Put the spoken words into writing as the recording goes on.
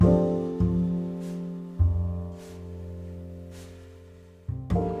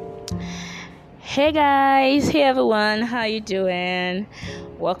Hey guys, hey everyone, how you doing?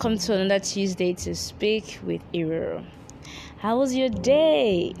 Welcome to another Tuesday to Speak with Iro. How was your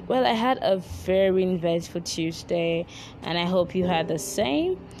day? Well, I had a very eventful Tuesday, and I hope you had the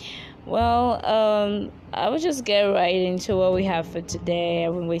same. Well, I will just get right into what we have for today. I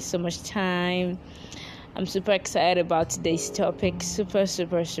won't waste so much time. I'm super excited about today's topic. Super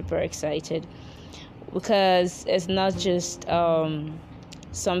excited because it's not just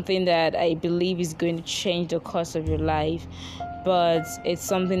something that I believe is going to change the course of your life, but it's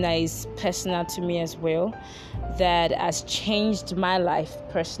something that is personal to me as well, that has changed my life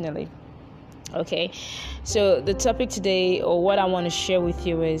personally. Okay, so the topic today, or what I want to share with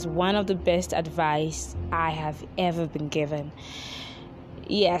you, is one of the best advice I have ever been given.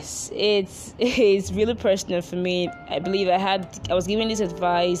 Yes, it's really personal for me. I believe I was given this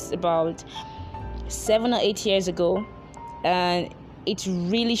advice about 7 or 8 years ago, and it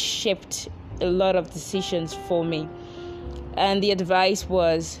really shaped a lot of decisions for me. And the advice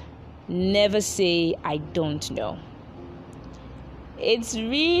was, never say I don't know. It's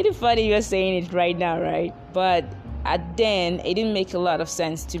really funny you're saying it right now, right? But then it didn't make a lot of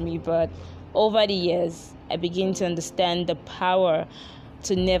sense to me. But over the years, I began to understand the power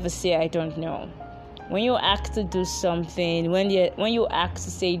to never say I don't know. When you're asked to do something, when you're asked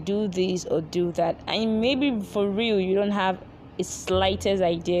to say do this or do that, and maybe for real you don't have a slightest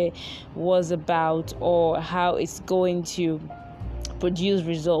idea what's about or how it's going to produce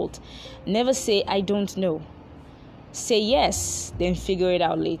result, never say I don't know. Say yes, then figure it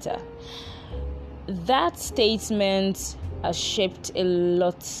out later. That statement has shaped a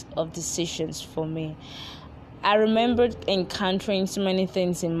lot of decisions for me. I remember encountering so many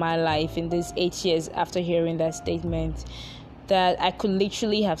things in my life in these 8 years after hearing that statement, that I could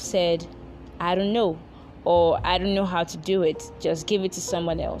literally have said, I don't know, or I don't know how to do it, just give it to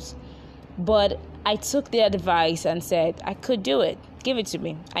someone else. But I took the advice and said, I could do it, give it to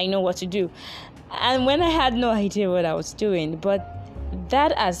me, I know what to do. And when I had no idea what I was doing, but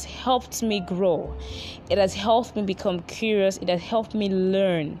that has helped me grow. It has helped me become curious. It has helped me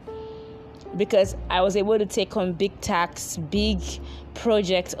learn, because I was able to take on big tasks, big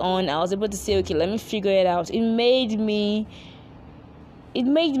projects on. I was able to say, okay, let me figure it out. It made me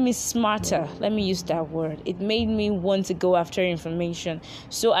smarter. Let me use that word. It made me want to go after information,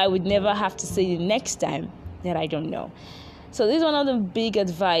 so I would never have to say the next time that I don't know. So this is one of the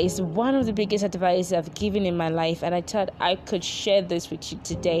biggest advice I've given in my life, and I thought I could share this with you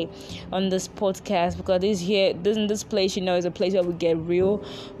today on this podcast, because this place, is a place where we get real.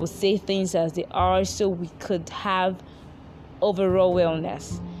 We'll say things as they are, so we could have overall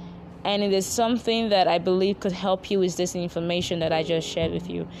wellness. And it is something that I believe could help you with this information that I just shared with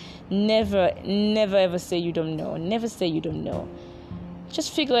you. Never ever say you don't know. Never say you don't know.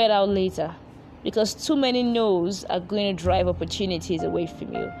 Just figure it out later, because too many no's are going to drive opportunities away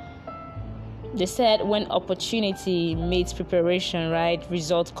from you. They said when opportunity meets preparation, right,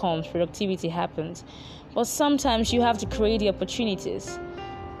 result comes, productivity happens. But sometimes you have to create the opportunities.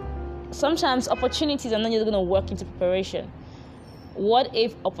 Sometimes opportunities are not just going to work into preparation. What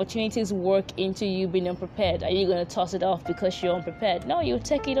if opportunities work into you being unprepared? Are you going to toss it off because you're unprepared? No, you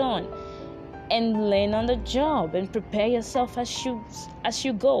take it on and learn on the job and prepare yourself as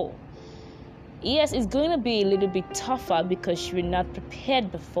you go. Yes, it's going to be a little bit tougher because you're not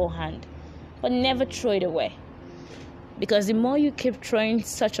prepared beforehand, but never throw it away. Because the more you keep throwing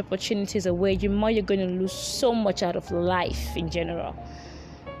such opportunities away, the more you're going to lose so much out of life in general.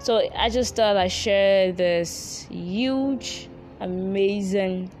 So I just thought I'd share this huge,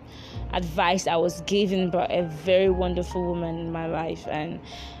 amazing advice I was given by a very wonderful woman in my life. And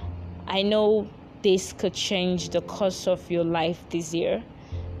I know this could change the course of your life this year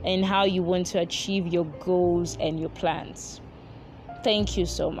and how you want to achieve your goals and your plans. Thank you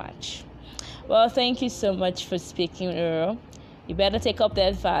so much. Well, thank you so much for speaking, Earl. You better take up the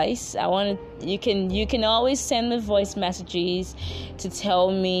advice. You can always send me voice messages to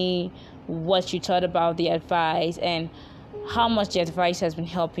tell me what you thought about the advice and how much the advice has been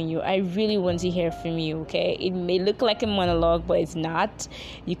helping you. I really want to hear from you, okay? It may look like a monologue, but it's not.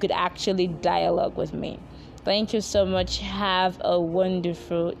 You could actually dialogue with me. Thank you so much. Have a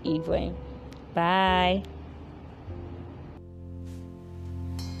wonderful evening. Bye.